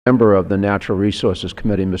Member of the Natural Resources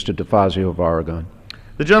Committee, Mr. DeFazio of Oregon.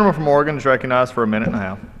 The gentleman from Oregon is recognized for a minute and a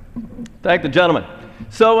half. Thank the gentleman.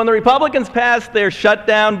 So when the Republicans passed their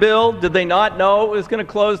shutdown bill, did they not know it was going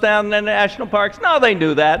to close down the national parks? No, they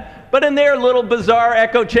knew that. But in their little bizarre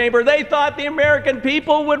echo chamber, they thought the American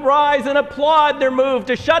people would rise and applaud their move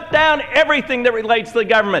to shut down everything that relates to the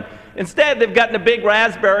government. Instead, they've gotten a big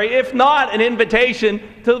raspberry, if not an invitation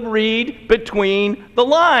to read between the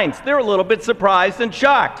lines. They're a little bit surprised and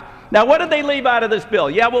shocked. Now, what did they leave out of this bill?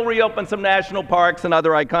 Yeah, we'll reopen some national parks and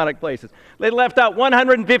other iconic places. They left out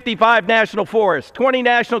 155 national forests, 20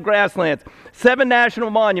 national grasslands, 7 national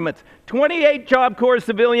monuments, 28 Job Corps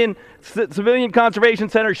civilian conservation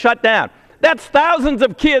centers shut down. That's thousands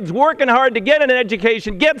of kids working hard to get an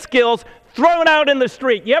education, get skills, thrown out in the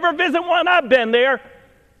street. You ever visit one? I've been there.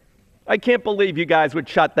 I can't believe you guys would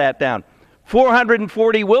shut that down.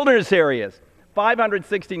 440 wilderness areas,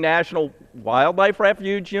 560 national wildlife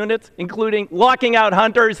refuge units, including locking out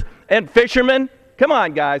hunters and fishermen. Come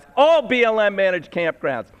on, guys. All BLM-managed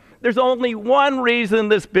campgrounds. There's only one reason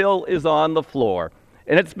this bill is on the floor,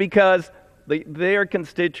 and it's because their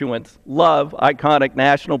constituents love iconic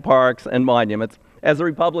national parks and monuments, as the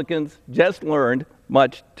Republicans just learned,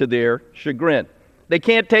 much to their chagrin. They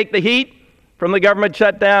can't take the heat from the government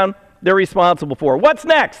shutdown they're responsible for. What's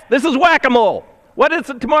next? This is whack-a-mole. What is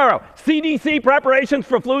it tomorrow? CDC preparations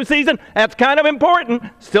for flu season? That's kind of important.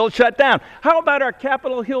 Still shut down. How about our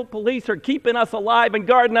Capitol Hill police who are keeping us alive and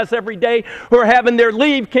guarding us every day, who are having their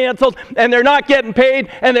leave canceled and they're not getting paid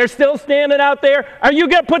and they're still standing out there? Are you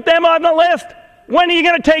going to put them on the list? When are you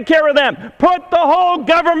going to take care of them? Put the whole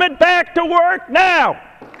government back to work now.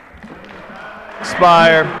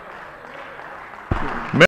 Expire.